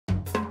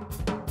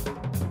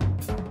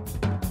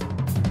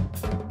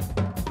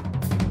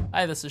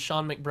Hi, this is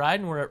Shaun McBride,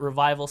 and we're at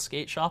Revival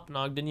Skate Shop in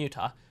Ogden,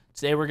 Utah.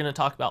 Today we're going to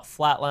talk about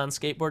flatland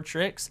skateboard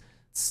tricks.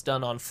 It's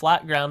done on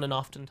flat ground and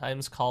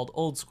oftentimes called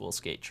old school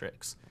skate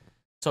tricks.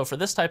 So for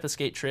this type of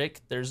skate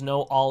trick, there's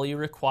no ollie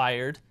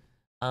required.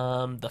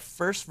 The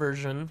first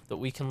version that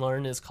we can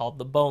learn is called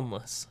the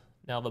boneless.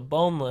 Now the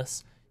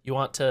boneless, you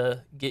want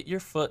to get your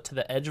foot to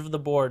the edge of the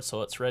board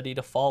so it's ready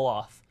to fall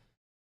off.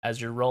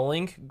 As you're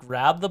rolling,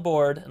 grab the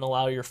board and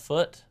allow your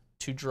foot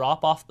to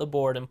drop off the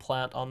board and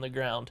plant on the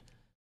ground.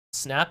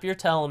 Snap your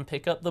tail and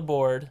pick up the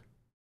board.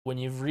 When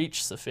you've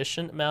reached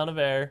sufficient amount of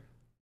air,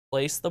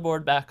 place the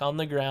board back on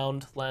the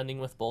ground, landing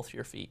with both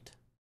your feet.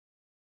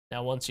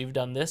 Now once you've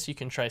done this, you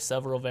can try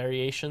several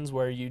variations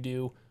where you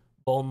do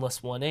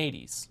boneless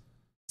 180s.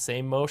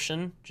 Same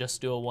motion,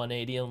 just do a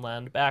 180 and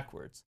land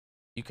backwards.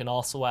 You can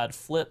also add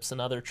flips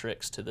and other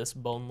tricks to this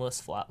boneless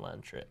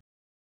flatland trick.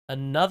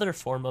 Another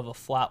form of a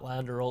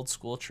flatland or old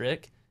school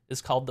trick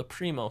is called the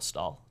primo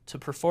stall. To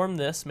perform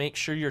this, make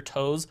sure your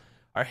toes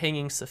are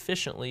hanging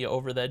sufficiently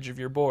over the edge of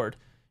your board.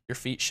 Your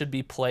feet should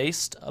be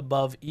placed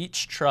above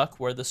each truck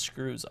where the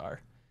screws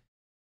are.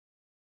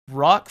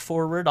 Rock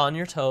forward on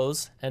your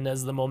toes, and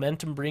as the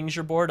momentum brings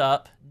your board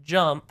up,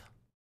 jump,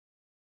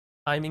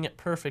 timing it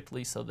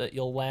perfectly so that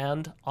you'll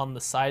land on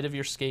the side of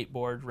your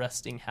skateboard,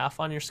 resting half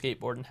on your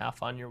skateboard and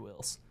half on your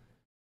wheels.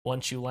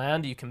 Once you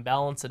land, you can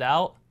balance it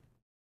out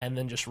and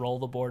then just roll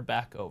the board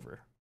back over.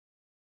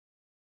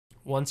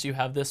 Once you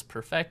have this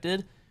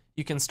perfected,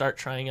 you can start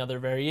trying other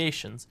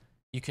variations.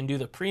 You can do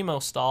the primo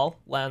stall,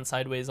 land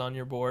sideways on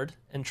your board,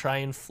 and try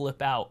and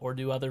flip out or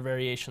do other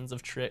variations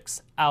of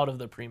tricks out of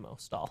the primo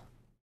stall.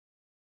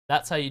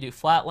 That's how you do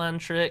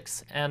flatland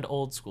tricks and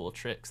old school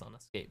tricks on a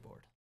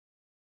skateboard.